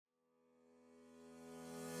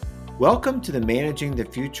Welcome to the Managing the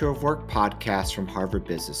Future of Work podcast from Harvard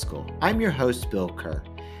Business School. I'm your host, Bill Kerr.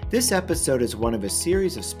 This episode is one of a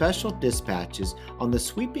series of special dispatches on the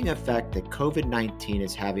sweeping effect that COVID-19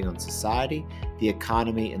 is having on society, the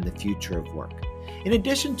economy, and the future of work. In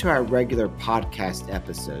addition to our regular podcast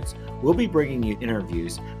episodes, we'll be bringing you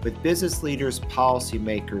interviews with business leaders,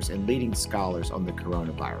 policymakers, and leading scholars on the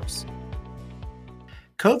coronavirus.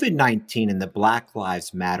 COVID-19 and the Black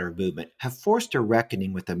Lives Matter movement have forced a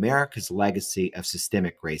reckoning with America's legacy of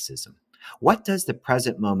systemic racism. What does the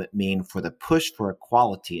present moment mean for the push for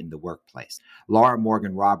equality in the workplace? Laura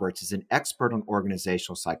Morgan Roberts is an expert on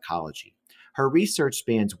organizational psychology. Her research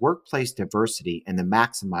spans workplace diversity and the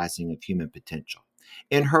maximizing of human potential.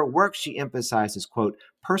 In her work, she emphasizes, quote,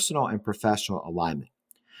 personal and professional alignment.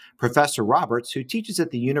 Professor Roberts, who teaches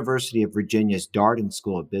at the University of Virginia's Darden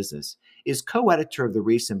School of Business, is co-editor of the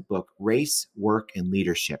recent book, Race, Work, and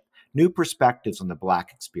Leadership, New Perspectives on the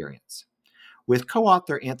Black Experience. With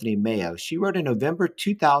co-author Anthony Mayo, she wrote a November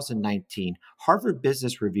 2019 Harvard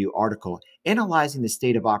Business Review article analyzing the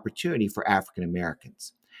state of opportunity for African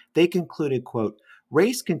Americans. They concluded, quote,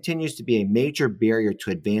 race continues to be a major barrier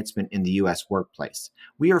to advancement in the U.S. workplace.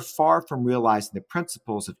 We are far from realizing the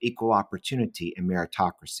principles of equal opportunity and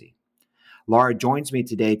meritocracy. Laura joins me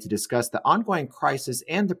today to discuss the ongoing crisis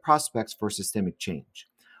and the prospects for systemic change.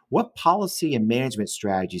 What policy and management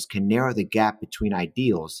strategies can narrow the gap between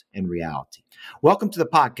ideals and reality? Welcome to the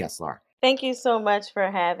podcast, Laura. Thank you so much for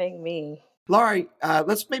having me. Laura,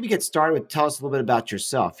 let's maybe get started with tell us a little bit about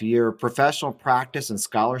yourself. Your professional practice and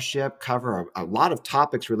scholarship cover a lot of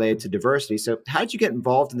topics related to diversity. So how did you get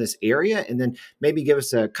involved in this area? And then maybe give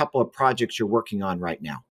us a couple of projects you're working on right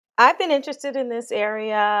now. I've been interested in this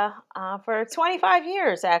area for 25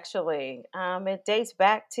 years, actually. It dates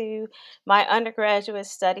back to my undergraduate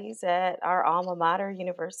studies at our alma mater,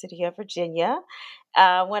 University of Virginia,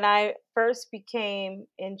 when I first became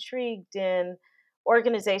intrigued in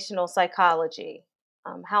organizational psychology,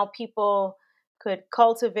 how people could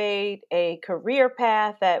cultivate a career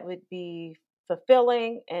path that would be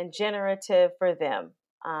fulfilling and generative for them,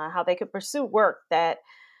 how they could pursue work that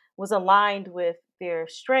was aligned with their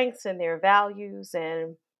strengths and their values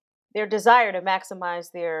and their desire to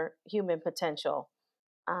maximize their human potential.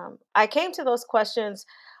 I came to those questions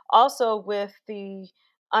also with the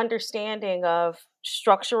understanding of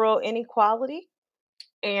structural inequality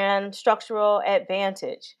and structural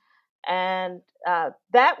advantage. And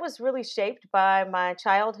that was really shaped by my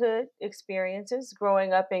childhood experiences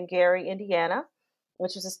growing up in Gary, Indiana,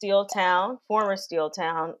 which is a steel town, former steel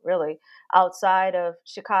town, really, outside of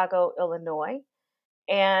Chicago, Illinois.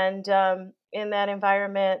 And in that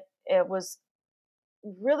environment, it was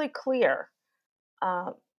really clear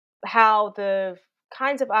uh, how the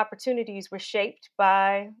kinds of opportunities were shaped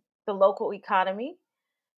by the local economy,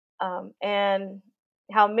 and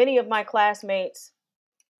how many of my classmates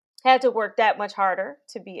had to work that much harder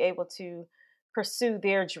to be able to pursue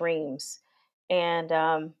their dreams and,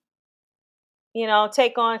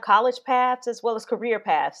 take on college paths as well as career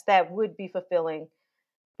paths that would be fulfilling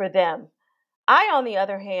for them. I, on the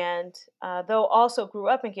other hand, though also grew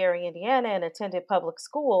up in Gary, Indiana, and attended public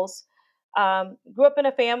schools, grew up in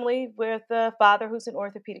a family with a father who's an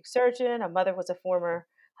orthopedic surgeon. A mother was a former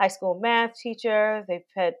high school math teacher. They've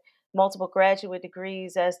had multiple graduate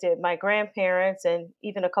degrees, as did my grandparents and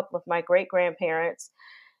even a couple of my great grandparents.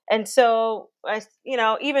 And so,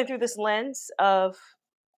 even through this lens of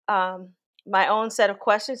um, my own set of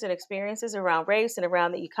questions and experiences around race and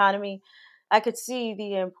around the economy, I could see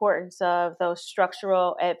the importance of those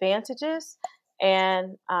structural advantages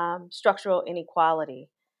and structural inequality.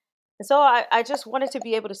 And so I just wanted to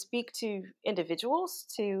be able to speak to individuals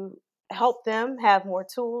to help them have more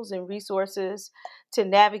tools and resources to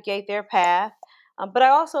navigate their path. But I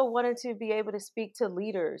also wanted to be able to speak to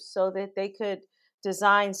leaders so that they could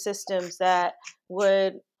design systems that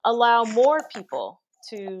would allow more people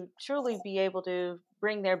to truly be able to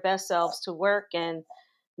bring their best selves to work and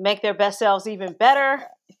make their best selves even better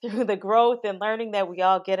through the growth and learning that we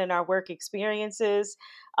all get in our work experiences.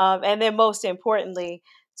 And then, most importantly,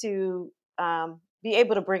 to be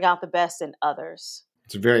able to bring out the best in others.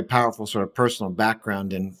 It's a very powerful sort of personal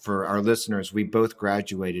background. And for our listeners, we both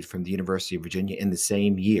graduated from the University of Virginia in the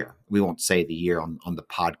same year. We won't say the year on the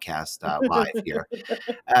podcast live here.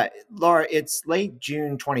 Laura, it's late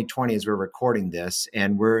June 2020 as we're recording this,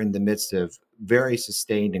 and we're in the midst of very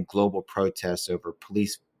sustained and global protests over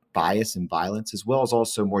police bias and violence, as well as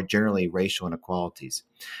also more generally racial inequalities.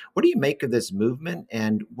 What do you make of this movement,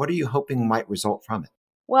 and what are you hoping might result from it?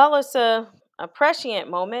 Well, it's a prescient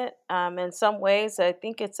moment. In some ways, I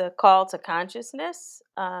think it's a call to consciousness.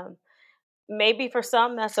 maybe for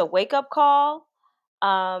some that's a wake up call,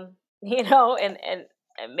 and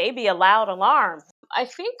maybe a loud alarm. I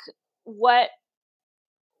think what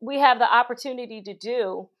we have the opportunity to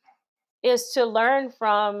do is to learn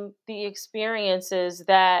from the experiences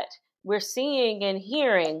that we're seeing and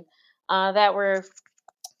hearing, that were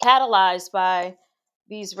catalyzed by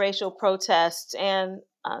these racial protests, and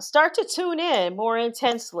start to tune in more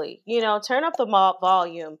intensely. Turn up the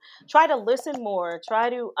volume, try to listen more, try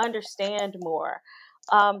to understand more.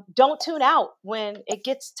 Don't tune out when it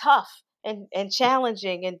gets tough and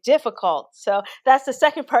challenging and difficult. So that's the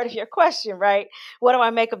second part of your question, right? What do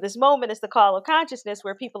I make of this moment? Is the call of consciousness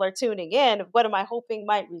where people are tuning in. What am I hoping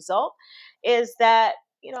might result? Is that,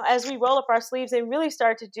 as we roll up our sleeves and really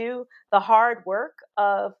start to do the hard work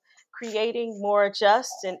of creating more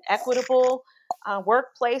just and equitable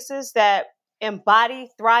workplaces that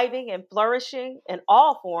embody thriving and flourishing in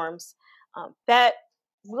all forms, that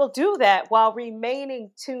we'll do that while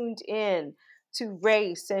remaining tuned in to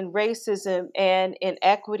race and racism and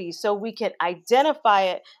inequity, so we can identify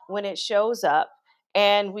it when it shows up,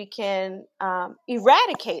 and we can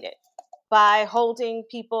eradicate it by holding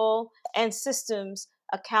people and systems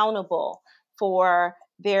accountable for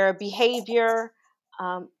their behavior,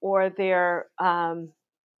 or their not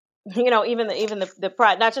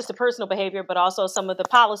just the personal behavior, but also some of the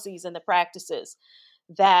policies and the practices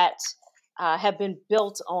that have been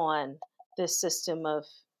built on this system of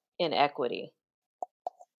inequity.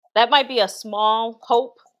 That might be a small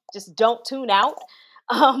hope. Just don't tune out.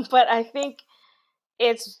 But I think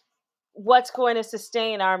it's what's going to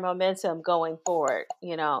sustain our momentum going forward.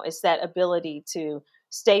 It's that ability to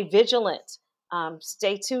stay vigilant,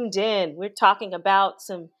 stay tuned in. We're talking about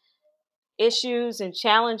some issues and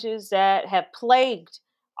challenges that have plagued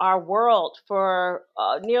our world for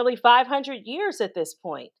nearly 500 years at this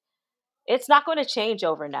point. It's not going to change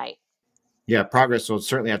overnight. Yeah, progress will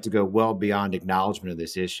certainly have to go well beyond acknowledgement of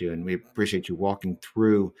this issue, and we appreciate you walking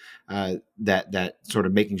through that sort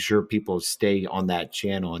of making sure people stay on that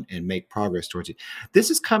channel and make progress towards it. This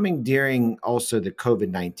is coming during also the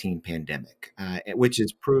COVID-19 pandemic, which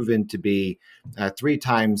has proven to be 3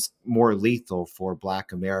 times more lethal for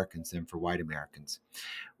Black Americans than for white Americans.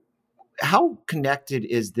 How connected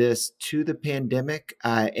is this to the pandemic,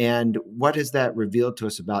 and what has that revealed to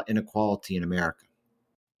us about inequality in America?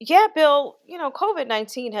 Yeah, Bill,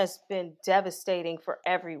 COVID-19 has been devastating for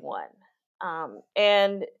everyone.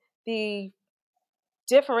 And the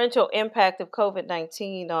differential impact of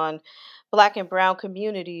COVID-19 on Black and Brown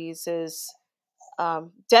communities is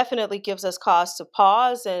definitely gives us cause to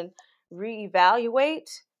pause and reevaluate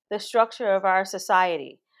the structure of our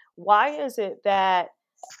society. Why is it that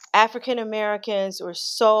African Americans are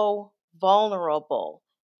so vulnerable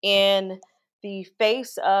in the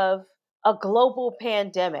face of a global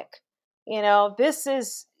pandemic? This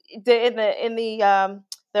is the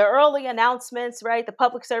early announcements, right? The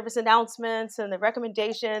public service announcements and the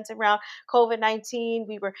recommendations around COVID-19.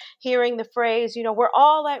 We were hearing the phrase, we're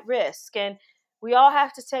all at risk and we all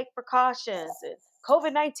have to take precautions. And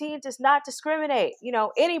COVID-19 does not discriminate.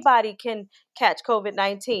 Anybody can catch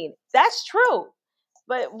COVID-19. That's true.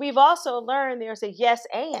 But we've also learned there's a yes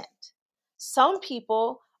and. Some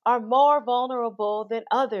people are more vulnerable than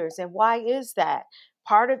others. And why is that?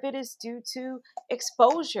 Part of it is due to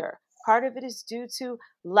exposure. Part of it is due to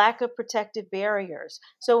lack of protective barriers.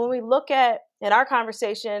 So when we look at in our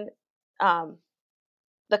conversation, um,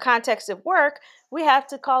 the context of work, we have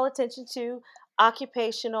to call attention to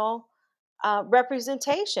occupational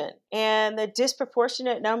representation and the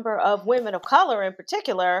disproportionate number of women of color in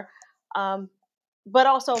particular, um, but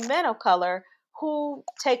also men of color who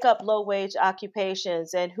take up low wage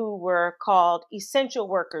occupations and who were called essential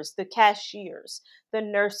workers, the cashiers, the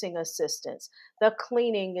nursing assistants, the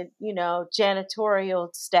cleaning and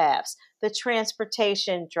janitorial staffs, the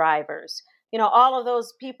transportation drivers, all of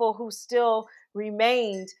those people who still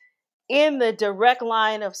remained in the direct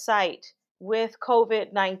line of sight with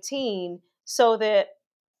COVID-19, so that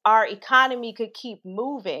our economy could keep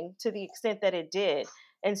moving to the extent that it did,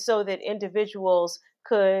 and so that individuals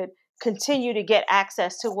could continue to get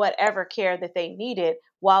access to whatever care that they needed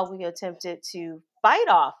while we attempted to fight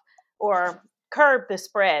off or curb the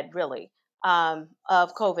spread, really, of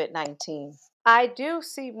COVID-19. I do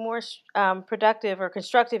see more productive or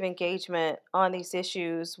constructive engagement on these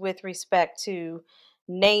issues with respect to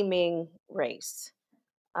naming race.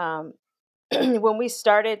 Um, when we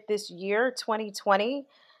started this year, 2020,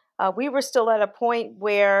 we were still at a point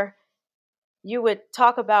where you would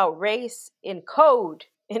talk about race in code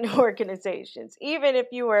in organizations. Even if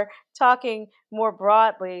you were talking more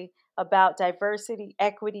broadly about diversity,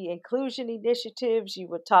 equity, inclusion initiatives, you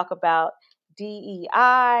would talk about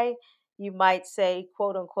DEI. You might say,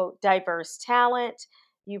 quote unquote, diverse talent.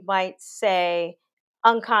 You might say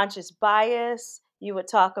unconscious bias. You would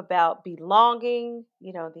talk about belonging,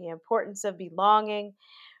 the importance of belonging,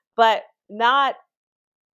 but not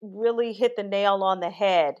really hit the nail on the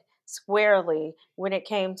head squarely when it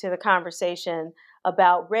came to the conversation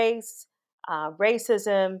about race,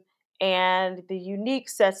 racism, and the unique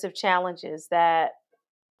sets of challenges that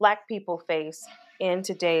Black people face in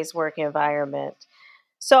today's work environment.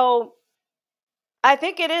 So I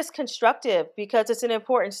think it is constructive because it's an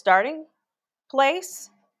important starting place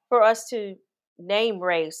for us to name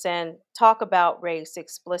race and talk about race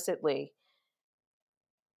explicitly.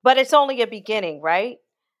 But it's only a beginning, right?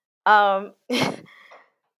 Um,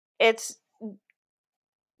 it's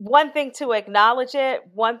one thing to acknowledge it,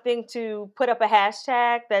 one thing to put up a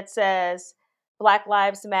hashtag that says Black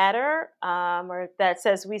Lives Matter, or that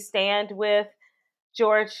says we stand with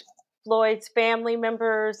George Floyd's family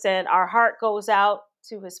members and our heart goes out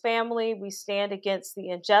to his family. We stand against the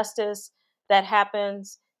injustice that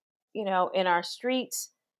happens, in our streets.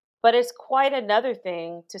 But it's quite another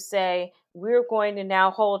thing to say we're going to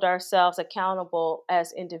now hold ourselves accountable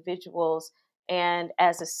as individuals and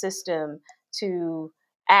as a system to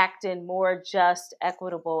act in more just,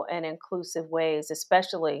 equitable, and inclusive ways,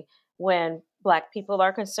 especially when Black people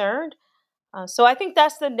are concerned. So I think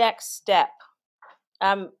that's the next step.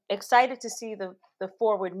 I'm excited to see the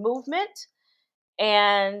forward movement.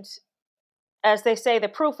 And as they say, the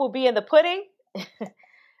proof will be in the pudding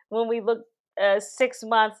when we look 6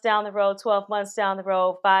 months down the road, 12 months down the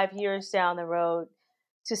road, 5 years down the road,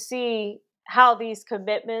 to see how these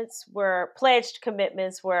pledged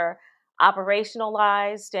commitments were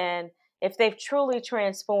operationalized and if they've truly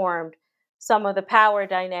transformed some of the power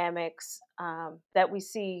dynamics that we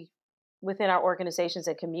see within our organizations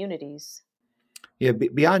and communities. Yeah,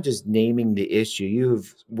 beyond just naming the issue,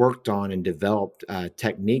 you've worked on and developed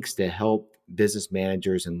techniques to help business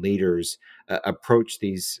managers and leaders approach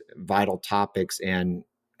these vital topics and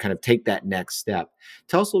kind of take that next step.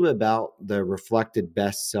 Tell us a little bit about the reflected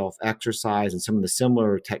best self exercise and some of the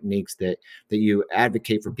similar techniques that you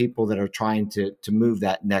advocate for people that are trying to move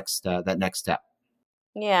that next step.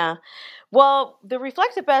 Yeah. Well, the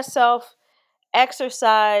reflective best self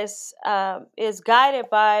exercise is guided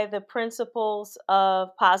by the principles of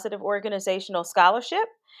positive organizational scholarship,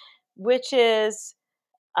 which is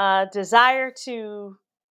a desire to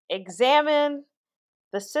examine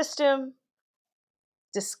the system,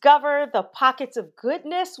 discover the pockets of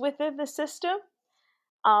goodness within the system,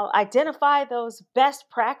 identify those best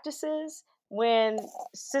practices when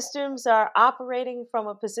systems are operating from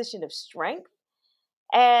a position of strength,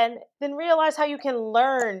 and then realize how you can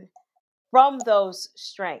learn from those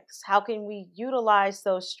strengths. How can we utilize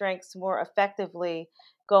those strengths more effectively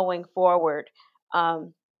going forward?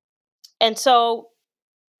 Um, and so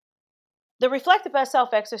the reflective best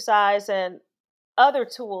self exercise and other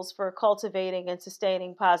tools for cultivating and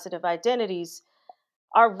sustaining positive identities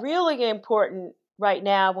are really important right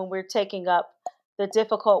now when we're taking up the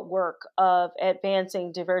difficult work of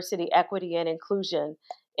advancing diversity, equity, and inclusion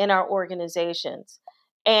in our organizations.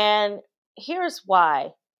 And here's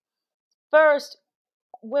why. First,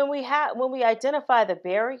 when we identify the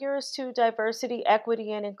barriers to diversity,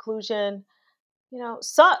 equity, and inclusion,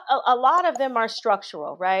 a lot of them are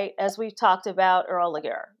structural, right? As we've talked about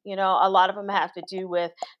earlier, a lot of them have to do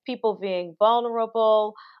with people being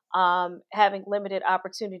vulnerable, having limited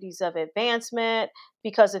opportunities of advancement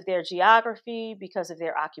because of their geography, because of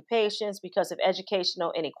their occupations, because of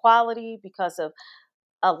educational inequality, because of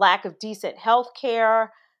a lack of decent health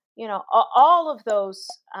care. All of those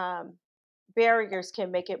barriers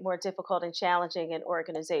can make it more difficult and challenging in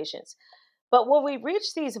organizations. But when we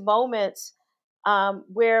reach these moments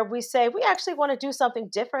where we say we actually want to do something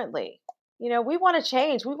differently, we want to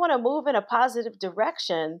change, we want to move in a positive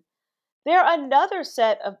direction, there are another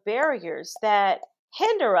set of barriers that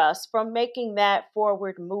hinder us from making that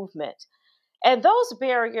forward movement. And those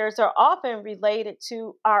barriers are often related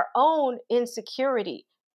to our own insecurity,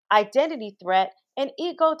 identity threat, and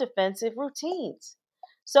ego defensive routines.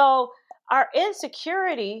 So, our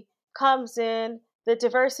insecurity comes in the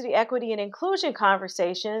diversity, equity, and inclusion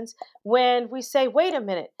conversations when we say, wait a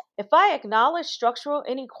minute, if I acknowledge structural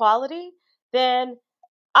inequality, then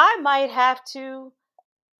I might have to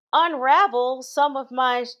unravel some of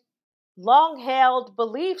my long held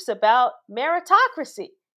beliefs about meritocracy.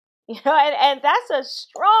 And that's a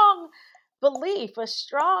strong belief, a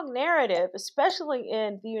strong narrative, especially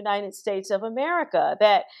in the United States of America,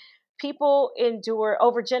 that people endure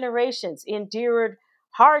over generations, endured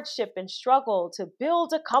hardship and struggle to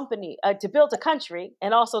build a company, to build a country,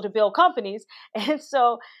 and also to build companies. And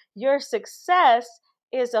so your success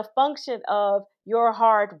is a function of your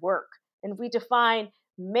hard work. And we define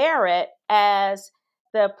merit as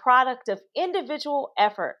the product of individual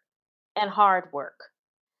effort and hard work.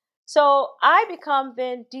 So I become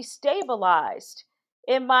then destabilized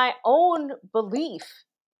in my own belief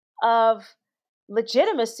of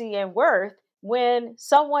legitimacy and worth when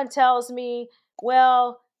someone tells me,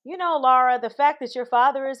 well, Laura, the fact that your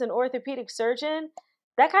father is an orthopedic surgeon,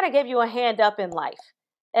 that kind of gave you a hand up in life.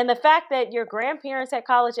 And the fact that your grandparents had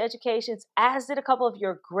college educations, as did a couple of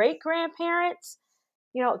your great grandparents,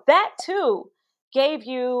 that too gave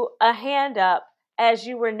you a hand up as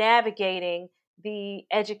you were navigating the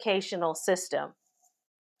educational system.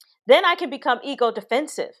 Then I can become ego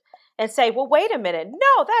defensive and say, well, wait a minute.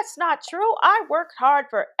 No, that's not true. I worked hard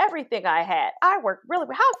for everything I had. I worked really,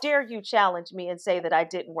 how dare you challenge me and say that I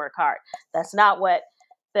didn't work hard? That's not what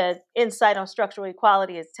the insight on structural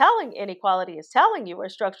equality is telling, inequality is telling you, or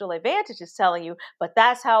structural advantage is telling you, but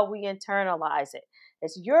that's how we internalize it.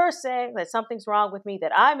 It's you're saying that something's wrong with me,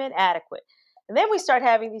 that I'm inadequate. And then we start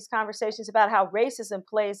having these conversations about how racism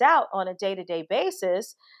plays out on a day to day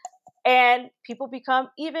basis, and people become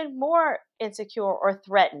even more insecure or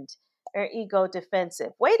threatened or ego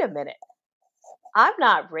defensive. Wait a minute, I'm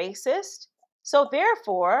not racist. So,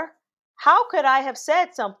 therefore, how could I have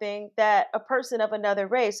said something that a person of another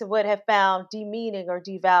race would have found demeaning or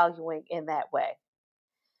devaluing in that way?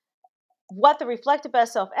 What the reflective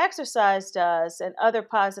best self exercise does and other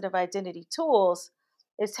positive identity tools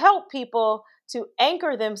is help people to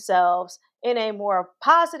anchor themselves in a more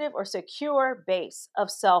positive or secure base of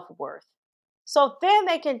self worth. So then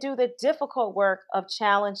they can do the difficult work of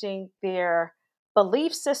challenging their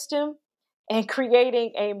belief system and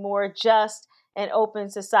creating a more just and open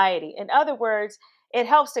society. In other words, it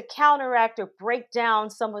helps to counteract or break down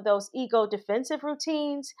some of those ego defensive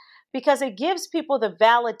routines because it gives people the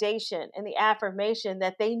validation and the affirmation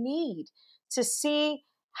that they need to see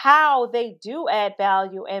how they do add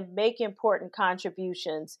value and make important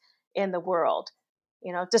contributions in the world.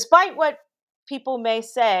 Despite what people may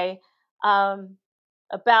say, um,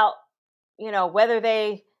 about whether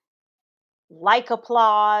they like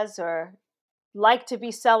applause or like to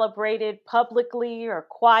be celebrated publicly or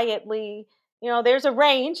quietly. There's a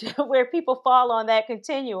range where people fall on that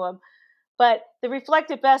continuum, but the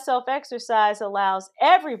reflective best self exercise allows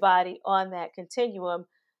everybody on that continuum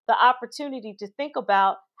the opportunity to think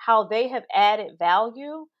about how they have added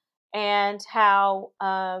value and how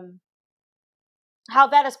that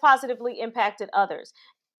has positively impacted others.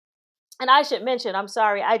 And I should mention, I'm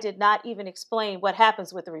sorry, I did not even explain what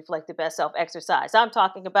happens with the reflective best self exercise. I'm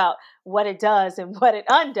talking about what it does and what it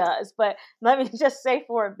undoes. But let me just say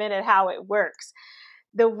for a minute how it works.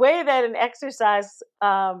 The way that an exercise,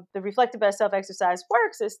 the reflective best self exercise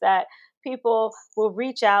works is that people will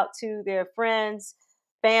reach out to their friends,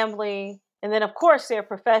 family, and then, of course, their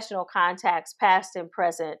professional contacts, past and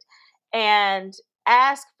present, and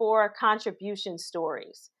ask for contribution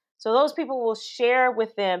stories. So those people will share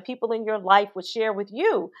with them, people in your life would share with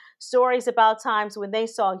you stories about times when they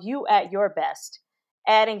saw you at your best,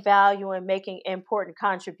 adding value and making important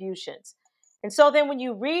contributions. And so then when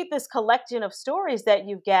you read this collection of stories that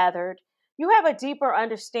you've gathered, you have a deeper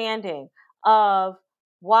understanding of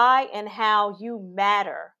why and how you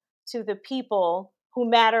matter to the people who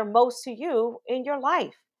matter most to you in your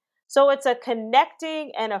life. So it's a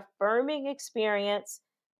connecting and affirming experience,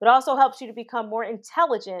 but also helps you to become more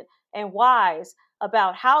intelligent and wise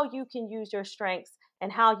about how you can use your strengths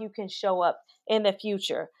and how you can show up in the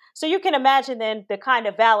future. So you can imagine then the kind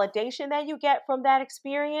of validation that you get from that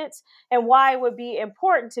experience and why it would be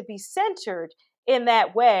important to be centered in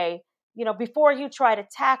that way, before you try to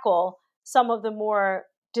tackle some of the more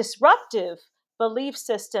disruptive belief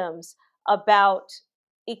systems about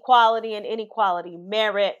equality and inequality,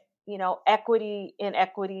 merit, equity,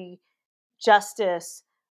 inequity, justice,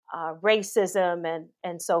 racism,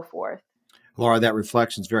 and so forth. Laura, that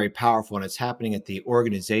reflection is very powerful, and it's happening at the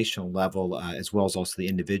organizational level as well as also the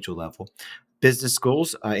individual level. Business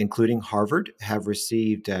schools, including Harvard, have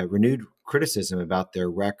received renewed criticism about their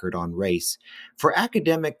record on race. For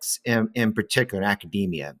academics, in particular in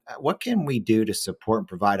academia, what can we do to support and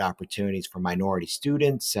provide opportunities for minority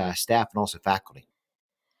students, staff, and also faculty?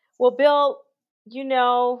 Well, Bill, you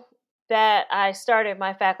know that I started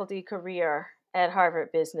my faculty career at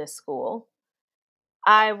Harvard Business School.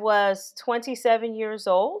 I was 27 years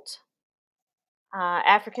old,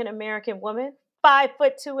 African American woman,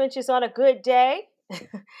 5'2" on a good day.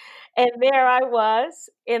 And there I was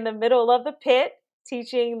in the middle of the pit.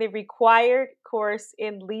 teaching the required course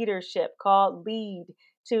in leadership called Lead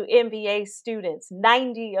to MBA students,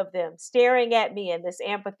 90 of them staring at me in this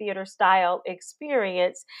amphitheater style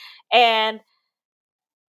experience. And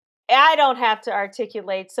I don't have to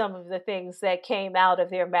articulate some of the things that came out of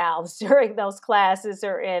their mouths during those classes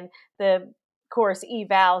or in the course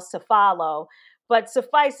evals to follow. But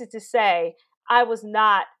suffice it to say, I was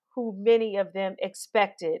not who many of them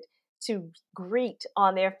expected to greet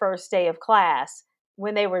on their first day of class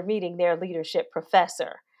when they were meeting their leadership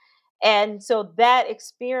professor. And so that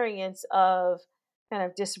experience of kind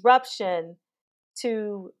of disruption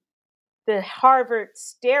to the Harvard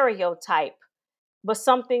stereotype was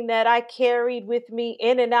something that I carried with me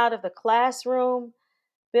in and out of the classroom.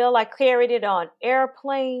 Bill, I carried it on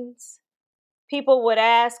airplanes. People would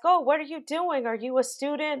ask, "Oh, what are you doing? Are you a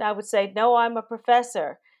student?" I would say, "No, I'm a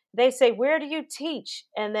professor." They say, "Where do you teach?"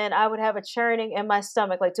 And then I would have a churning in my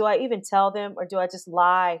stomach. Like, do I even tell them or do I just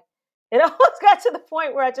lie? It almost got to the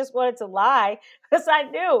point where I just wanted to lie because I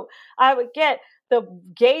knew I would get the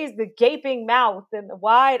gaze, the gaping mouth, and the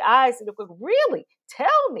wide eyes, and it would really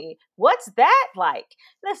tell me what's that like.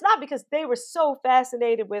 And it's not because they were so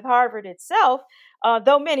fascinated with Harvard itself,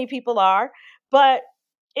 though many people are, but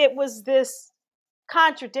it was this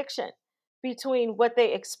contradiction between what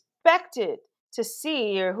they expected to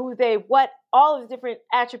see or who they what all of the different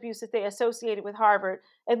attributes that they associated with Harvard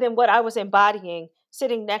and then what I was embodying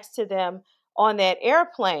sitting next to them on that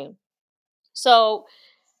airplane. So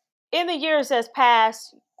in the years as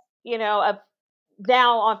passed, I've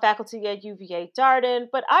now on faculty at UVA Darden,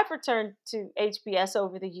 but I've returned to HBS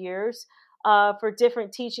over the years for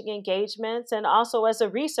different teaching engagements and also as a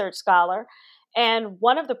research scholar. And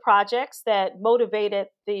one of the projects that motivated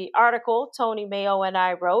the article Tony Mayo and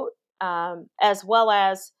I wrote, as well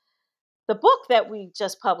as the book that we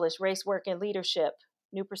just published, Race, Work, and Leadership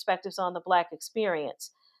New Perspectives on the Black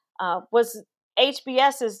Experience, was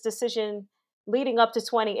HBS's decision leading up to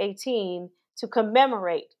 2018 to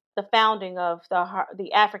commemorate the founding of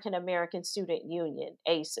the African American Student Union,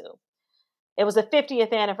 ASU. It was the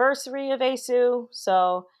 50th anniversary of ASU,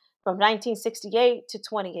 so from 1968 to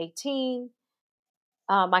 2018,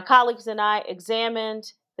 my colleagues and I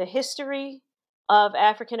examined the history of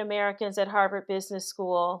African Americans at Harvard Business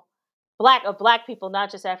School, black people,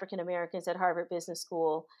 not just African Americans at Harvard Business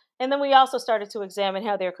School. And then we also started to examine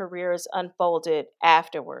how their careers unfolded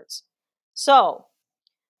afterwards. So,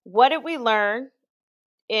 what did we learn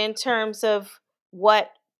in terms of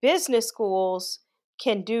what business schools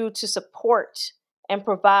can do to support and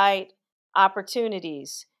provide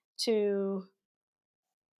opportunities to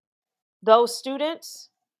those students,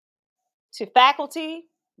 to faculty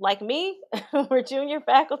like me? We're junior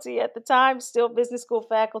faculty at the time, still business school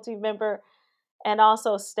faculty member, and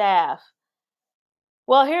also staff.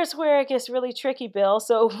 Well, here's where it gets really tricky, Bill.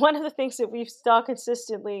 So, one of the things that we've saw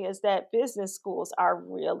consistently is that business schools are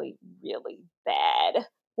really, really bad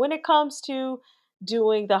when it comes to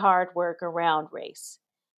doing the hard work around race.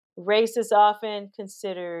 Race is often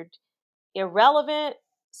considered irrelevant,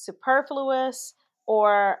 superfluous,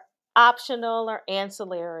 or optional or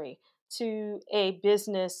ancillary to a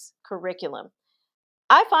business curriculum.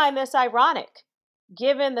 I find this ironic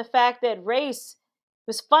given the fact that race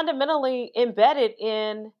was fundamentally embedded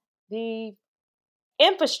in the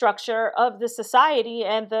infrastructure of the society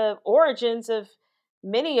and the origins of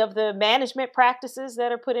many of the management practices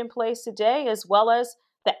that are put in place today, as well as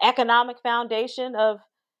the economic foundation of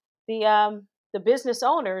the business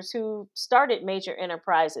owners who started major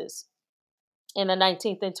enterprises in the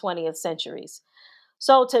 19th and 20th centuries.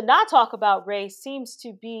 So to not talk about race seems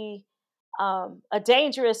to be a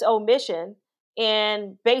dangerous omission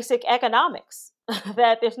in basic economics.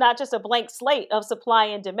 That there's not just a blank slate of supply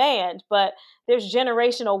and demand, but there's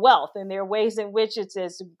generational wealth, and there are ways in which it's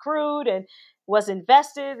accrued and was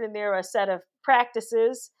invested, and there are a set of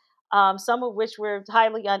practices, some of which were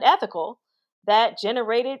highly unethical, that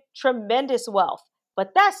generated tremendous wealth.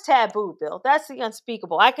 But that's taboo, Bill. That's the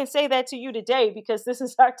unspeakable. I can say that to you today because this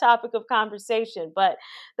is our topic of conversation, but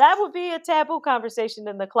that would be a taboo conversation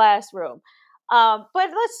in the classroom. But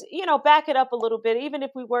let's, back it up a little bit, even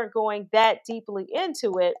if we weren't going that deeply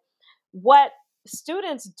into it. What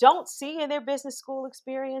students don't see in their business school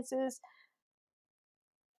experiences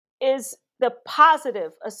is the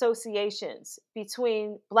positive associations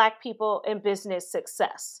between Black people and business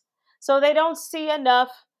success. So they don't see enough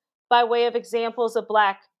by way of examples of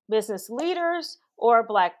Black business leaders or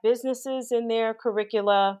Black businesses in their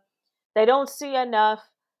curricula. They don't see enough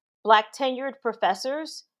Black tenured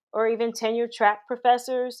professors or even tenured track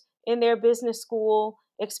professors in their business school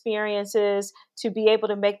experiences to be able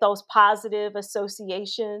to make those positive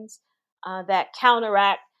associations. that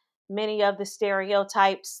counteract many of the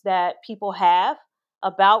stereotypes that people have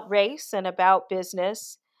about race and about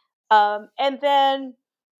business. And then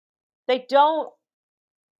they don't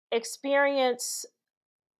experience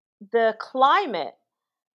the climate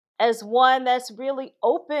as one that's really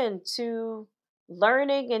open to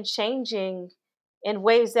learning and changing in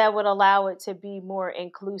ways that would allow it to be more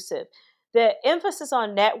inclusive. The emphasis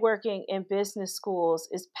on networking in business schools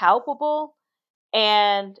is palpable,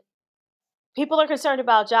 and people are concerned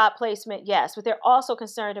about job placement, yes, but they're also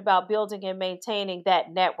concerned about building and maintaining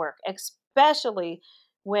that network, especially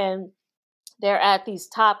when they're at these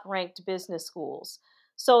top ranked business schools.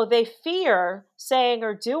 So they fear saying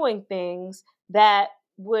or doing things that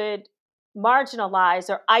would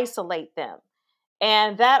marginalize or isolate them.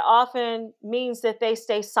 And that often means that they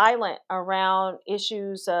stay silent around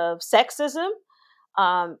issues of sexism,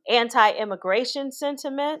 anti immigration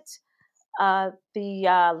sentiment,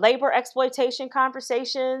 the labor exploitation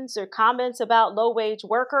conversations or comments about low wage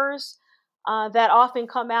workers that often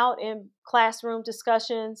come out in classroom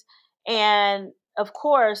discussions. And of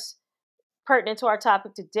course, pertinent to our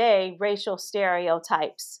topic today, racial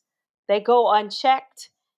stereotypes. They go unchecked,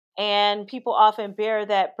 and people often bear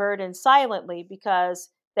that burden silently because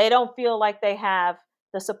they don't feel like they have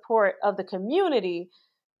the support of the community,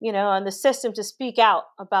 and the system to speak out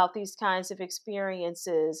about these kinds of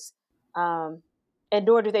experiences. Um, and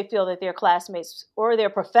nor do they feel that their classmates or their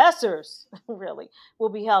professors really will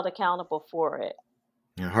be held accountable for it.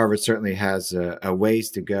 Harvard certainly has a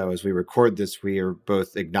ways to go. As we record this, we are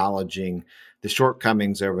both acknowledging the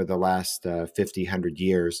shortcomings over the last 50, 100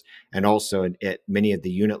 years, and also at many of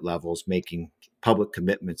the unit levels, making public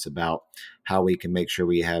commitments about how we can make sure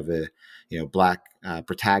we have Black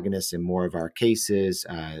protagonists in more of our cases.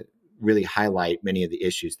 Really highlight many of the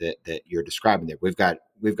issues that you're describing there. We've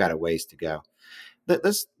got a ways to go.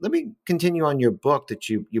 Let me continue on your book that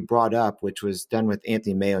you brought up, which was done with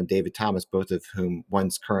Anthony Mayo and David Thomas, both of whom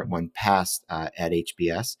one's current, one past at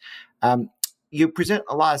HBS. You present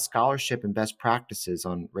a lot of scholarship and best practices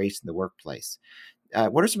on race in the workplace.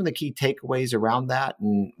 What are some of the key takeaways around that,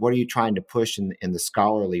 and what are you trying to push in the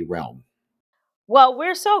scholarly realm? Well,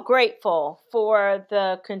 we're so grateful for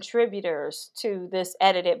the contributors to this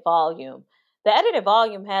edited volume. The edited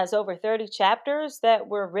volume has over 30 chapters that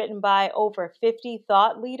were written by over 50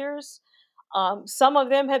 thought leaders. Some of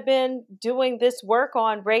them have been doing this work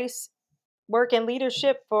on race, work, and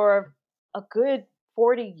leadership for a good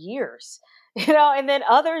 40 years, and then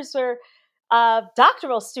others are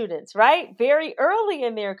doctoral students, right? Very early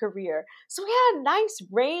in their career. So we had a nice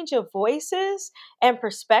range of voices and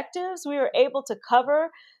perspectives. We were able to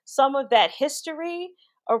cover some of that history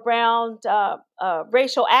around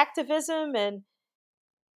racial activism and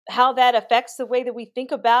how that affects the way that we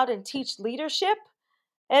think about and teach leadership.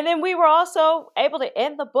 And then we were also able to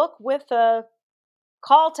end the book with a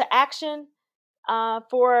call to action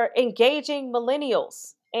for engaging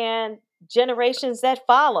millennials and generations that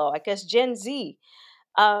follow, I guess Gen Z,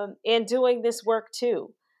 in doing this work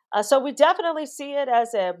too. So we definitely see it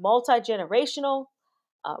as a multi generational,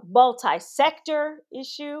 multi sector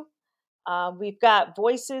issue. We've got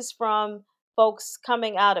voices from folks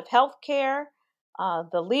coming out of healthcare,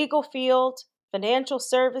 the legal field, financial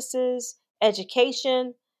services,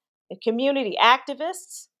 education, and community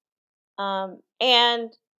activists.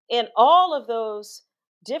 And in all of those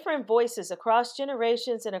different voices across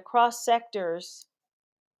generations and across sectors,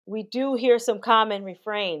 we do hear some common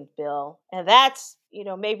refrain, Bill. And that's,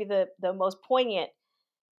 maybe the most poignant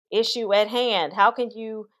issue at hand. How can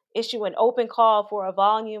you issue an open call for a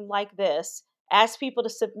volume like this, ask people to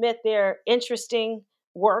submit their interesting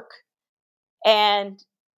work, and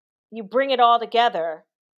you bring it all together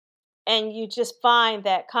and you just find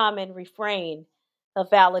that common refrain of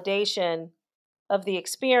validation of the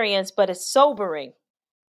experience, but it's sobering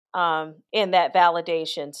in that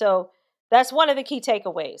validation. So that's one of the key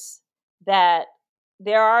takeaways, that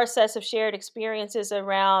there are sets of shared experiences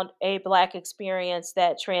around a Black experience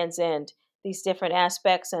that transcend these different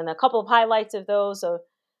aspects. And a couple of highlights of those are: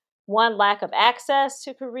 one, lack of access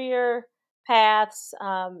to career paths,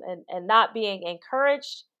 and not being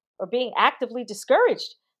encouraged or being actively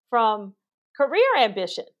discouraged from career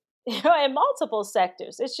ambition, in multiple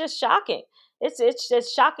sectors. It's just shocking.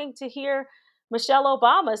 It's shocking to hear Michelle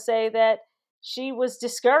Obama say that she was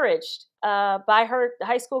discouraged by her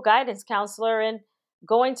high school guidance counselor in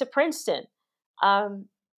going to Princeton. Um,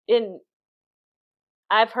 in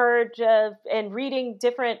I've heard and reading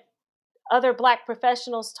different other Black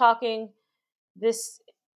professionals talking this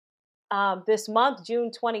this month,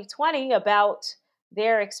 June 2020, about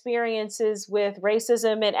their experiences with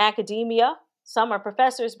racism in academia. Some are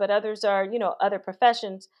professors, but others are, other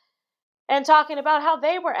professions, and talking about how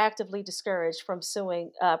they were actively discouraged from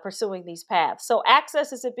pursuing these paths. So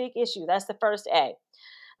access is a big issue. That's the first A.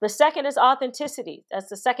 The second is authenticity. That's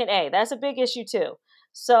the second A. That's a big issue too.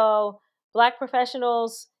 So Black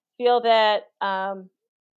professionals feel that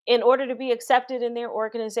in order to be accepted in their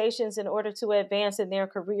organizations, in order to advance in their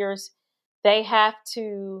careers, they have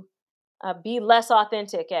to be less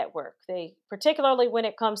authentic at work. They, particularly when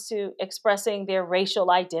it comes to expressing their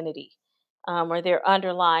racial identity or their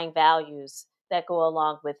underlying values that go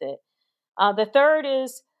along with it. The third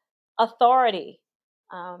is authority.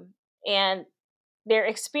 And their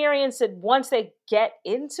experience that once they get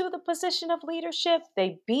into the position of leadership,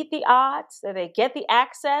 they beat the odds, that they get the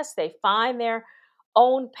access, they find their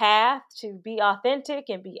own path to be authentic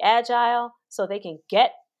and be agile so they can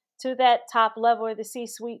get to that top level of the C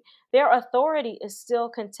suite. Their authority is still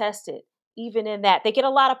contested, even in that. They get a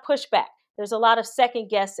lot of pushback. There's a lot of second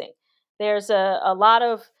guessing. There's a lot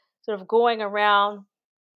of sort of going around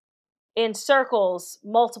in circles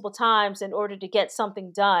multiple times in order to get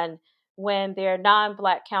something done when their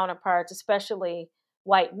non-black counterparts, especially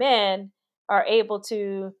white men, are able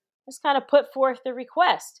to just kind of put forth the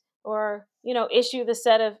request or issue the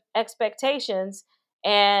set of expectations,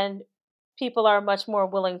 and people are much more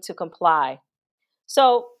willing to comply.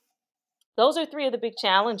 So those are three of the big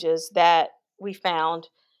challenges that we found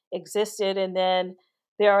existed. And then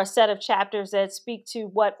there are a set of chapters that speak to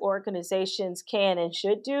what organizations can and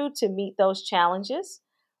should do to meet those challenges.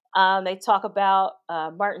 They talk about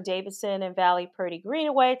Martin Davidson and Valley Purdy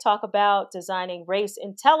Greenaway talk about designing race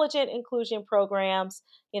intelligent inclusion programs,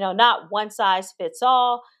 not one size fits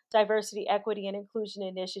all diversity, equity, and inclusion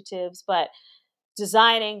initiatives, but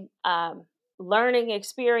designing learning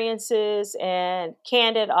experiences and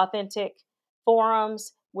candid, authentic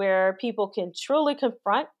forums where people can truly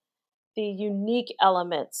confront the unique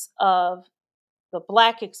elements of the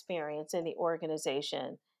Black experience in the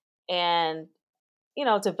organization, and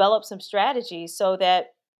develop some strategies so that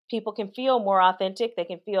people can feel more authentic, they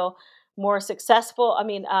can feel more successful,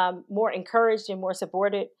 more encouraged and more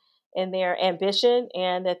supported in their ambition,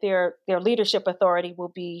 and that their leadership authority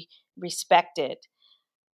will be respected.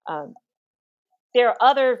 um, there are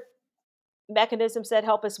other mechanisms that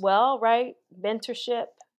help as well, right? Mentorship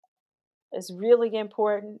is really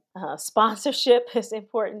important. Sponsorship is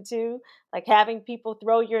important too. Like having people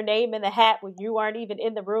throw your name in the hat when you aren't even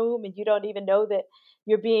in the room and you don't even know that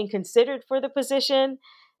you're being considered for the position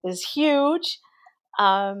is huge.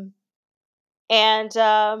 Um, and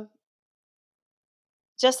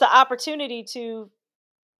just the opportunity to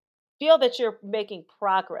feel that you're making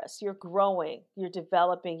progress, you're growing, you're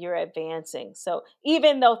developing, you're advancing. So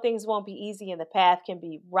even though things won't be easy and the path can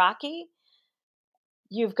be rocky,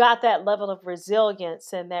 you've got that level of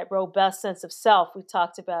resilience and that robust sense of self we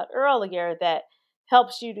talked about earlier that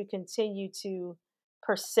helps you to continue to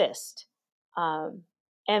persist. Um,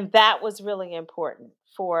 and that was really important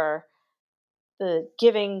for the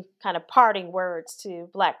giving kind of parting words to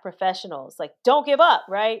Black professionals, like, don't give up,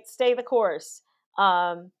 right? Stay the course.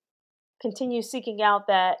 Um, Continue seeking out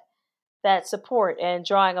that support and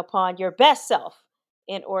drawing upon your best self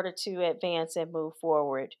in order to advance and move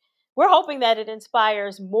forward. We're hoping that it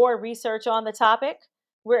inspires more research on the topic.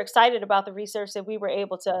 We're excited about the research that we were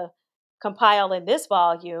able to compile in this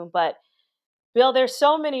volume, but Bill, there's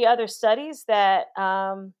so many other studies that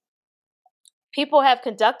people have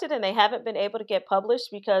conducted and they haven't been able to get published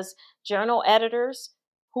because journal editors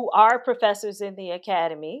who are professors in the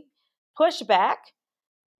academy push back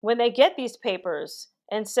when they get these papers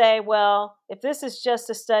and say, well, if this is just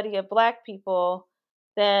a study of Black people,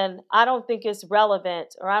 then I don't think it's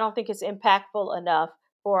relevant or I don't think it's impactful enough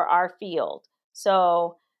for our field.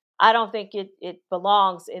 So I don't think it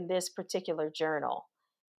belongs in this particular journal.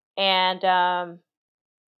 And so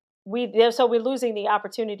we're losing the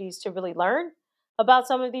opportunities to really learn about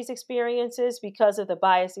some of these experiences because of the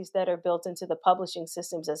biases that are built into the publishing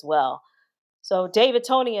systems as well. So David,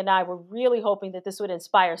 Tony, and I were really hoping that this would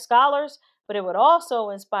inspire scholars, but it would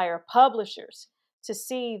also inspire publishers to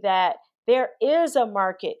see that there is a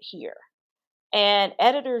market here, and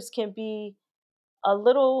editors can be a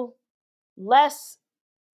little less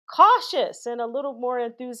cautious and a little more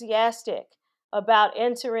enthusiastic about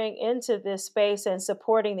entering into this space and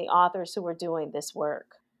supporting the authors who are doing this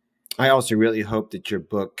work. I also really hope that your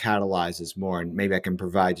book catalyzes more, and maybe I can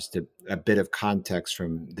provide just a bit of context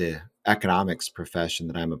from the economics profession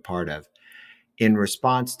that I'm a part of. In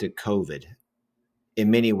response to COVID, in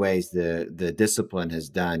many ways, the discipline has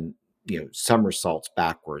done somersaults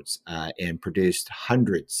backwards, and produced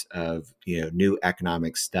hundreds of new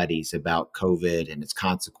economic studies about COVID and its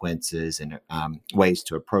consequences and ways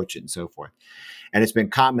to approach it and so forth. And it's been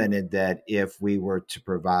commented that if we were to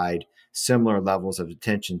provide similar levels of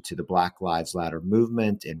attention to the Black Lives Matter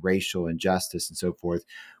movement and racial injustice and so forth,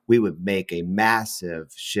 we would make a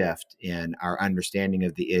massive shift in our understanding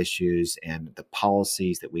of the issues and the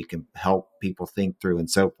policies that we can help people think through and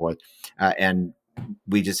so forth. And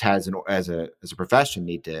we just as a profession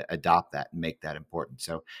need to adopt that and make that important.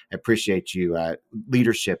 So I appreciate you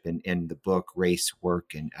leadership in the book Race,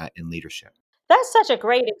 Work, and in Leadership. That's such a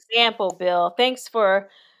great example, Bill. Thanks for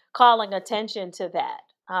calling attention to that.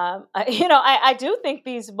 I do think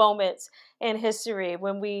these moments in history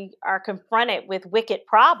when we are confronted with wicked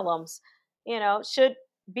problems, should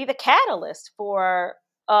be the catalyst for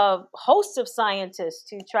a host of scientists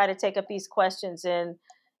to try to take up these questions in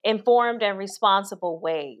informed and responsible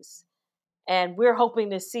ways. And we're hoping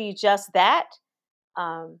to see just that.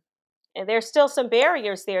 Um, and there's still some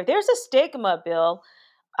barriers there. There's a stigma, Bill,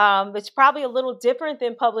 it's probably a little different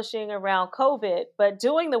than publishing around COVID, but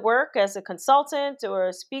doing the work as a consultant or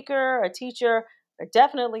a speaker, a teacher, or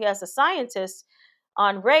definitely as a scientist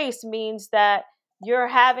on race means that you're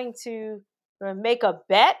having to make a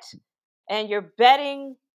bet, and you're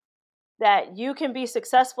betting that you can be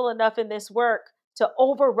successful enough in this work to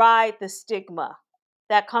override the stigma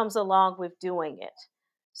that comes along with doing it.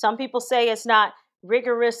 Some people say it's not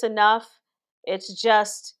rigorous enough, it's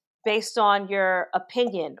just based on your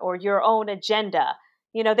opinion or your own agenda.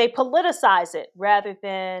 They politicize it rather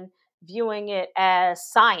than viewing it as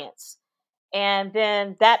science. And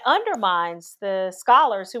then that undermines the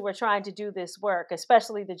scholars who are trying to do this work,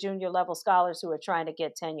 especially the junior level scholars who are trying to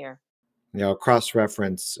get tenure. Cross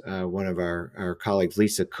reference one of our colleagues,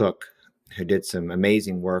 Lisa Cook, who did some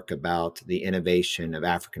amazing work about the innovation of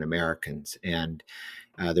African Americans. And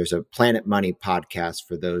there's a Planet Money podcast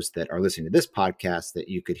for those that are listening to this podcast that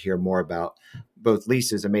you could hear more about both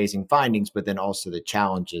Lisa's amazing findings, but then also the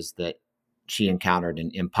challenges that she encountered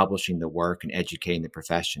in publishing the work and educating the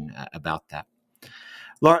profession about that.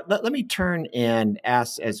 Laura, let me turn and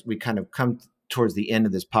ask as we kind of come towards the end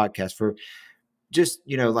of this podcast for just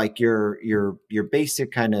like your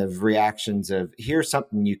basic kind of reactions of here's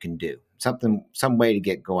something you can do, some way to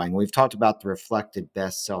get going. We've talked about the reflected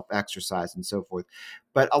best self exercise and so forth,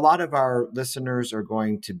 but a lot of our listeners are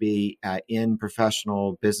going to be in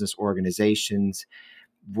professional business organizations.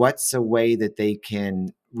 What's a way that they can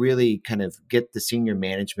really kind of get the senior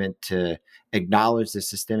management to acknowledge the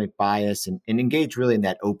systemic bias and engage really in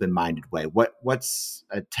that open-minded way? What's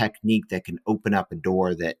a technique that can open up a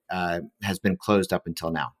door that has been closed up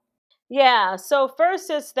until now? Yeah. So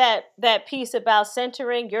first is that piece about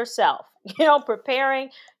centering yourself,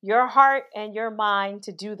 preparing your heart and your mind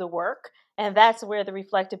to do the work. And that's where the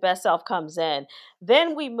reflective best self comes in.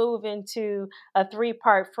 Then we move into a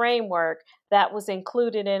three-part framework that was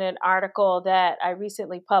included in an article that I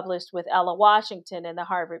recently published with Ella Washington in the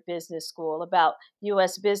Harvard Business School about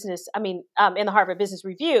U.S. business. In the Harvard Business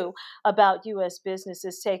Review about U.S.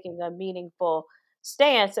 businesses taking a meaningful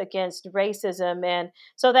stance against racism. And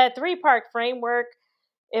so that three-part framework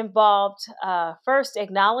involved first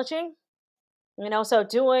acknowledging, so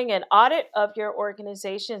doing an audit of your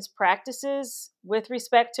organization's practices with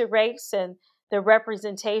respect to race and the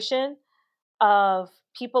representation of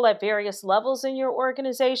people at various levels in your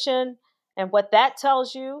organization and what that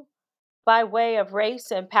tells you by way of race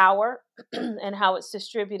and power and how it's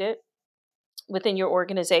distributed within your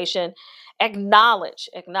organization. Acknowledge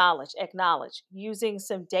using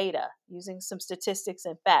some data, using some statistics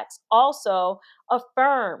and facts. Also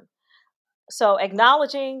affirm, so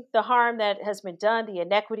acknowledging the harm that has been done, the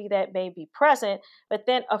inequity that may be present, but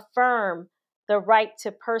then affirm the right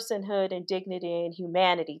to personhood and dignity and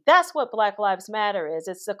humanity. That's what Black Lives Matter is.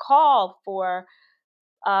 It's a call for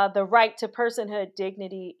the right to personhood,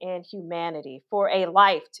 dignity, and humanity, for a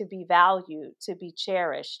life to be valued, to be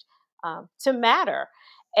cherished, to matter.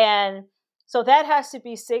 And so that has to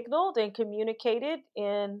be signaled and communicated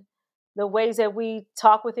in the ways that we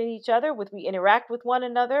talk within each other, with we interact with one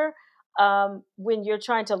another. When you're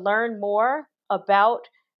trying to learn more about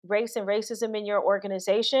race and racism in your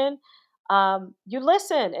organization, you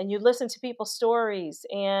listen and you listen to people's stories,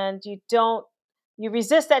 and you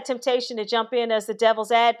resist that temptation to jump in as the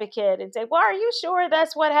devil's advocate and say, well, are you sure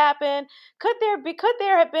that's what happened? Could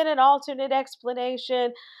there have been an alternate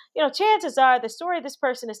explanation? Chances are the story this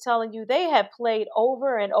person is telling you, they have played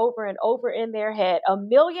over and over and over in their head a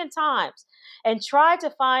million times and tried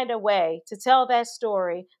to find a way to tell that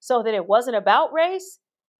story so that it wasn't about race,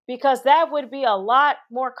 because that would be a lot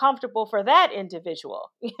more comfortable for that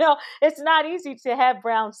individual. It's not easy to have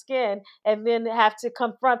brown skin and then have to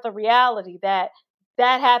confront the reality that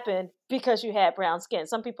that happened because you had brown skin.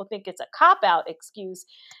 Some people think it's a cop out excuse.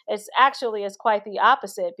 It's actually is quite the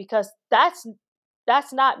opposite, because that's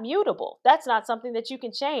not mutable. That's not something that you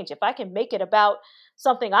can change. If I can make it about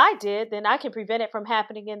something I did, then I can prevent it from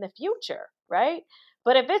happening in the future, right?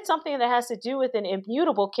 But if it's something that has to do with an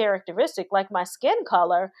immutable characteristic like my skin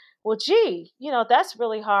color, well, gee, that's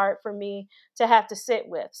really hard for me to have to sit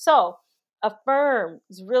with. So, affirm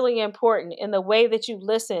is really important in the way that you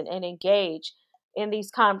listen and engage in these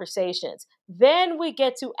conversations. Then we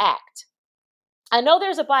get to act. I know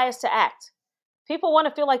there's a bias to act. People want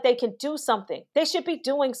to feel like they can do something. They should be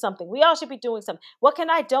doing something. We all should be doing something. What can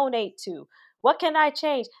I donate to? What can I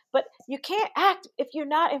change? But you can't act if you're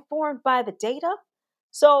not informed by the data.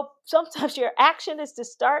 So sometimes your action is to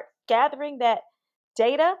start gathering that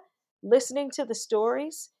data, listening to the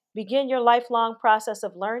stories, begin your lifelong process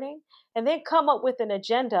of learning, and then come up with an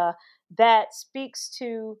agenda that speaks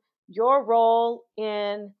to your role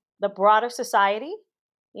in the broader society.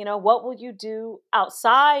 What will you do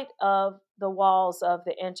outside of the walls of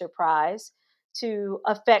the enterprise to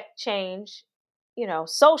affect change,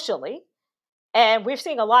 socially? And we're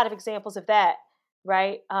seeing a lot of examples of that,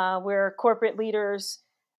 right? Where corporate leaders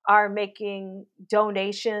are making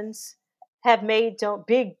donations, have made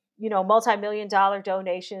big, multi-million dollar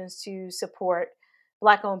donations to support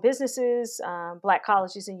Black-owned businesses, Black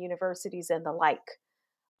colleges and universities, and the like.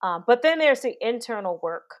 But then there's the internal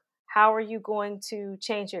work. How are you going to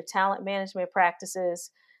change your talent management practices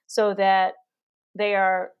so that they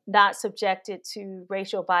are not subjected to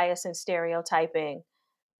racial bias and stereotyping?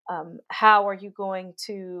 How are you going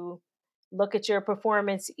to look at your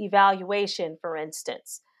performance evaluation, for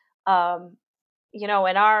instance? Um, in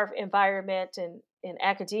our environment and in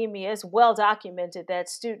academia, it's well documented that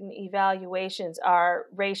student evaluations are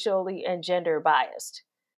racially and gender biased.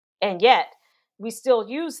 And yet, we still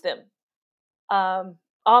use them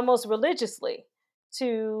almost religiously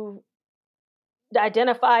to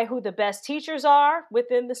identify who the best teachers are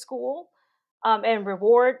within the school, and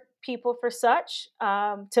reward people for such,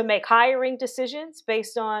 to make hiring decisions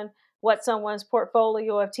based on what someone's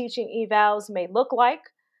portfolio of teaching evals may look like.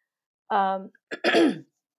 Um,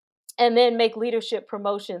 and then make leadership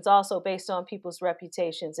promotions also based on people's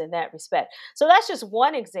reputations in that respect. So that's just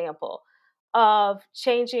one example of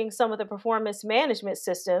changing some of the performance management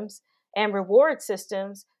systems and reward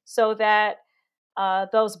systems so that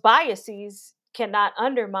those biases cannot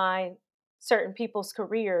undermine certain people's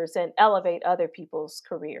careers and elevate other people's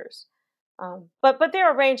careers. But there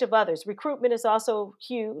are a range of others. Recruitment is also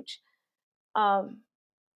huge. Um,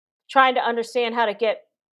 Trying to understand how to get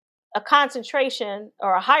a concentration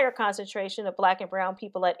or a higher concentration of Black and Brown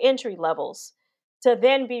people at entry levels to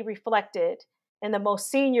then be reflected in the most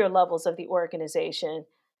senior levels of the organization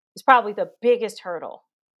is probably the biggest hurdle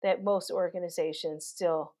that most organizations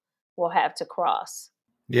still will have to cross.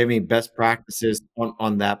 Do you have any best practices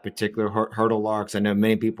on that particular hurdle, Laura? 'Cause I know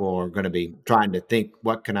many people are going to be trying to think,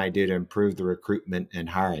 what can I do to improve the recruitment and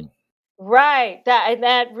hiring? Right.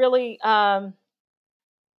 That really,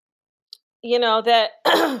 that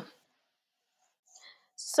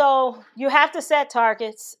so you have to set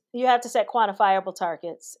targets. You have to set quantifiable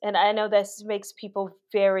targets, and I know this makes people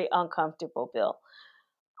very uncomfortable, Bill,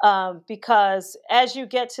 because as you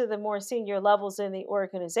get to the more senior levels in the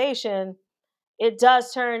organization, it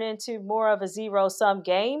does turn into more of a zero sum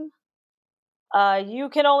game. You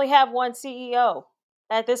can only have one CEO.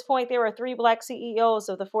 At this point, there are three Black CEOs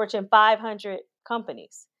of the Fortune 500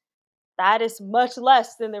 companies. That is much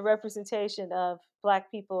less than the representation of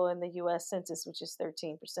Black people in the US Census, which is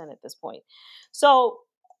 13% at this point. So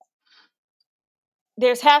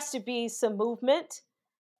there has to be some movement.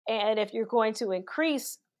 And if you're going to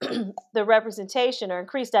increase the representation or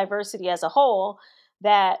increase diversity as a whole,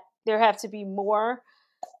 that there have to be more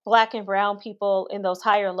Black and Brown people in those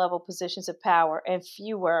higher level positions of power and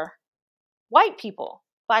fewer white people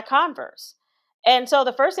by converse. And so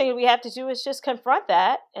the first thing we have to do is just confront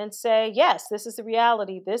that and say, yes, this is the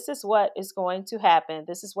reality. This is what is going to happen.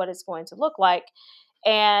 This is what it's going to look like.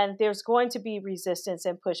 And there's going to be resistance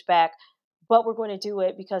and pushback, but we're going to do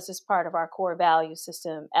it because it's part of our core value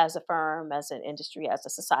system as a firm, as an industry, as a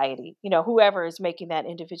society, whoever is making that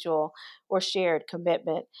individual or shared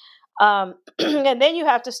commitment. And then you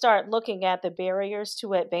have to start looking at the barriers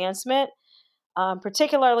to advancement,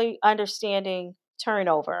 particularly understanding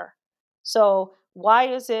turnover. So, why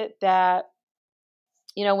is it that,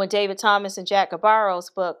 when David Thomas and Jack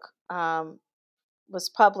Gabarro's book was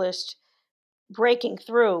published, Breaking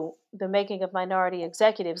Through, The Making of Minority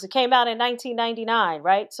Executives. It came out in 1999,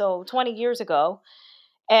 right? So 20 years ago.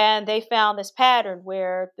 And they found this pattern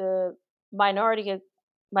where the minority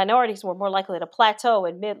minorities were more likely to plateau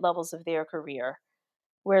in mid levels of their career,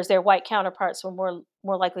 whereas their white counterparts were more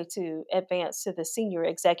likely to advance to the senior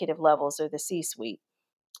executive levels or the C-suite.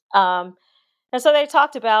 Um, and so they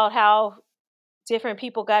talked about how different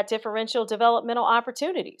people got differential developmental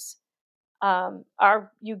opportunities.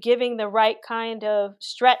 Are you giving the right kind of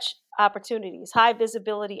stretch opportunities, high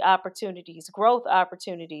visibility opportunities, growth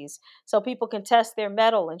opportunities, so people can test their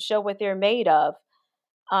mettle and show what they're made of,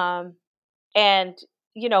 um, and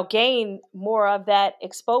gain more of that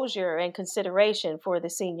exposure and consideration for the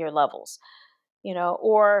senior levels,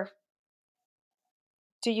 or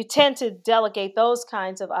do you tend to delegate those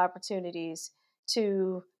kinds of opportunities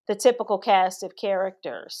to the typical cast of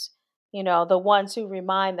characters, the ones who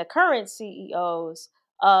remind the current CEOs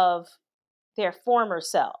of their former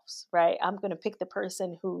selves, right? I'm going to pick the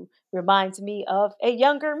person who reminds me of a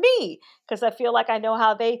younger me because I feel like I know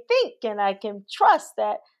how they think and I can trust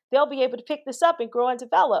that they'll be able to pick this up and grow and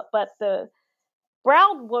develop. But the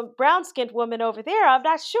brown skinned woman over there, I'm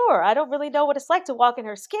not sure. I don't really know what it's like to walk in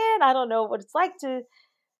her skin. I don't know what it's like to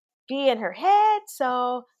be in her head.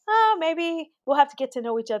 So maybe we'll have to get to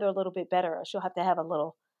know each other a little bit better. Or she'll have to have a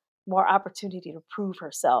little more opportunity to prove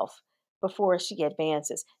herself before she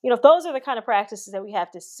advances. Those are the kind of practices that we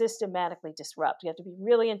have to systematically disrupt. We have to be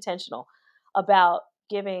really intentional about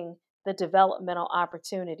giving the developmental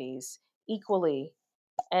opportunities equally.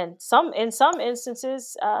 And in some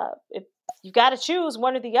instances, if you got to choose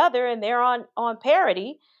one or the other, and they're on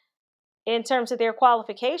parity, in terms of their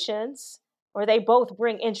qualifications, or they both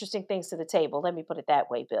bring interesting things to the table. Let me put it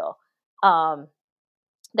that way, Bill. Um,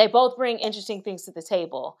 they both bring interesting things to the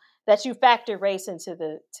table that you factor race into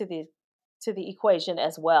the equation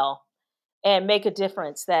as well, and make a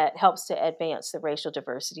difference that helps to advance the racial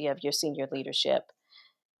diversity of your senior leadership.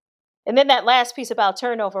 And then that last piece about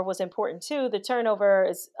turnover was important too. The turnover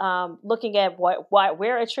is looking at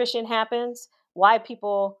where attrition happens, why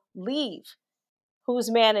people leave, who's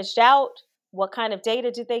managed out, what kind of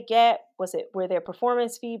data did they get, were their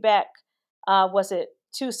performance feedback, was it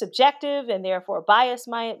too subjective and therefore bias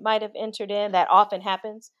might have entered in. That often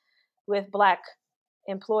happens with Black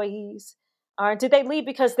employees. Or did they leave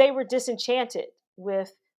because they were disenchanted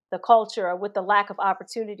with the culture or with the lack of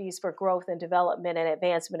opportunities for growth and development and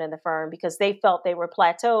advancement in the firm, because they felt they were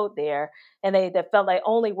plateaued there, and they felt like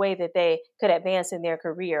only way that they could advance in their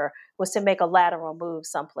career was to make a lateral move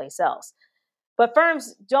someplace else. But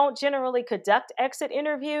firms don't generally conduct exit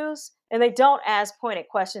interviews, and they don't ask pointed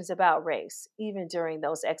questions about race, even during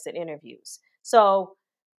those exit interviews. So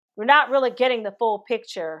we're not really getting the full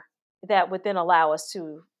picture that would then allow us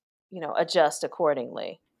to, adjust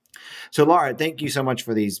accordingly. So, Laura, thank you so much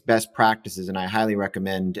for these best practices. And I highly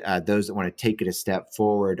recommend those that want to take it a step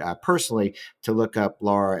forward personally to look up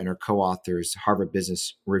Laura and her co authors' Harvard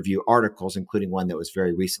Business Review articles, including one that was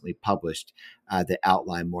very recently published that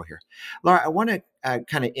outline more here. Laura, I want to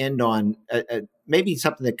kind of end on maybe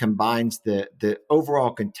something that combines the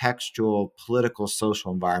overall contextual, political,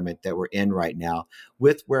 social environment that we're in right now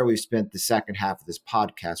with where we've spent the second half of this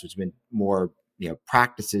podcast, which has been more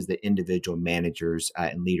practices that individual managers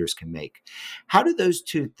and leaders can make. How do those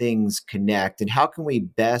two things connect, and how can we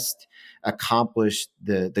best accomplish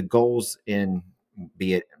the goals in,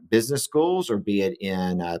 be it business goals or be it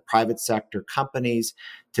in private sector companies,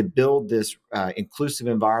 to build this inclusive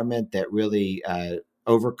environment that really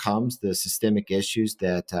overcomes the systemic issues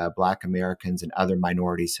that Black Americans and other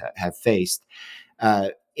minorities have faced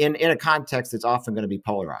in a context that's often going to be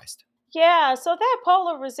polarized? Yeah, so that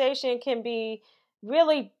polarization can be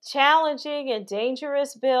really challenging and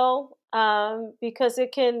dangerous, Bill, because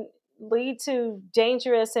it can lead to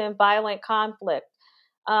dangerous and violent conflict.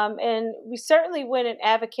 And we certainly wouldn't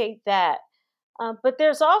advocate that. But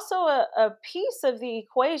there's also a piece of the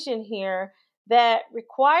equation here that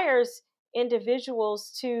requires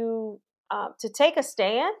individuals to take a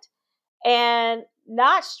stand and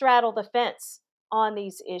not straddle the fence on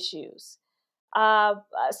these issues.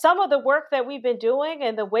 Some of the work that we've been doing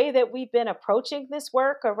and the way that we've been approaching this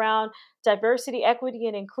work around diversity, equity,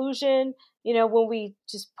 and inclusion, when we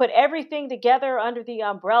just put everything together under the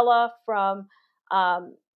umbrella from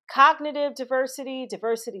um, cognitive diversity,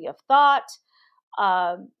 diversity of thought,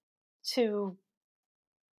 um, to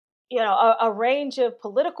a range of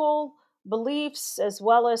political beliefs as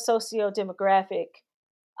well as socio-demographic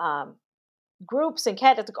um, groups and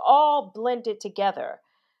categories all blended together.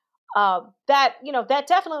 That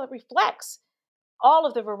definitely reflects all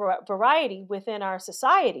of the variety within our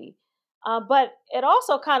society. But it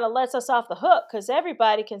also kind of lets us off the hook because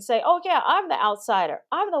everybody can say, oh, yeah, I'm the outsider.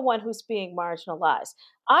 I'm the one who's being marginalized.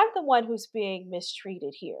 I'm the one who's being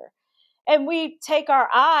mistreated here. And we take our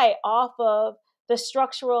eye off of the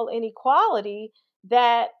structural inequality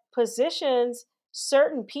that positions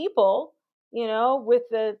certain people, with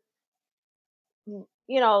the,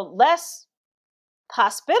 less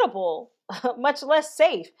hospitable, much less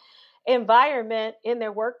safe environment in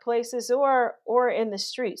their workplaces or in the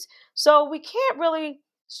streets. So we can't really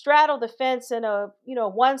straddle the fence in a,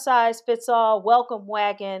 one size fits all welcome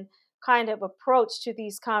wagon kind of approach to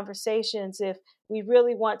these conversations if we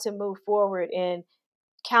really want to move forward in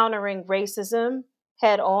countering racism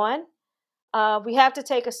head on. We have to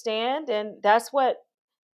take a stand, and that's what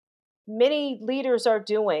many leaders are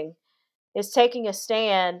doing, is taking a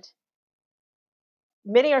stand.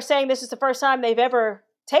 Many are saying this is the first time they've ever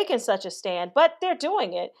taken such a stand, but they're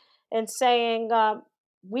doing it and saying,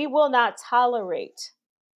 we will not tolerate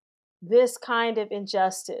this kind of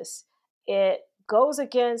injustice. It goes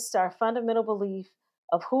against our fundamental belief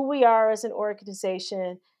of who we are as an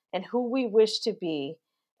organization and who we wish to be.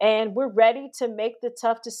 And we're ready to make the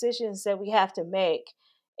tough decisions that we have to make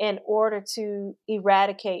in order to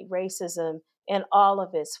eradicate racism in all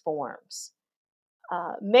of its forms.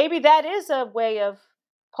 Maybe that is a way of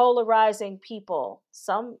polarizing people.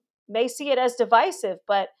 Some may see it as divisive,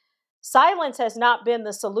 but silence has not been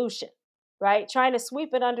the solution, right? Trying to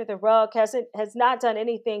sweep it under the rug has not done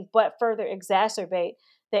anything but further exacerbate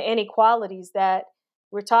the inequalities that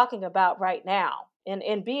we're talking about right now. And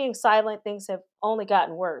in being silent, things have only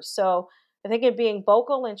gotten worse. So I think in being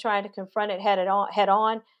vocal and trying to confront it head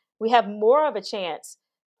on, we have more of a chance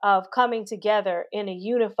of coming together in a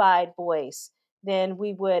unified voice than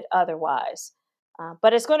we would otherwise.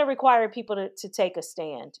 But it's going to require people to take a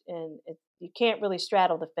stand, and you can't really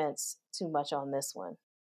straddle the fence too much on this one.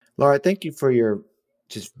 Laura, thank you for your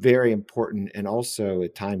just very important and also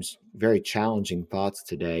at times very challenging thoughts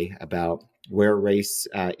today about where race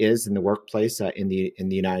is in the workplace in the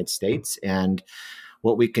United States and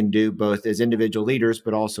what we can do both as individual leaders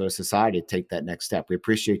but also as society to take that next step. We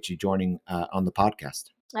appreciate you joining on the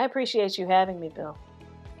podcast. I appreciate you having me, Bill.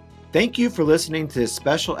 Thank you for listening to this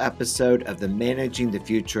special episode of the Managing the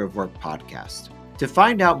Future of Work podcast. To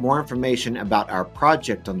find out more information about our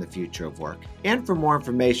project on the future of work and for more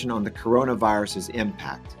information on the coronavirus's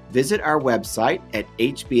impact, visit our website at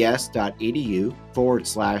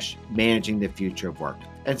hbs.edu/managing the future of work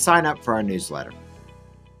and sign up for our newsletter.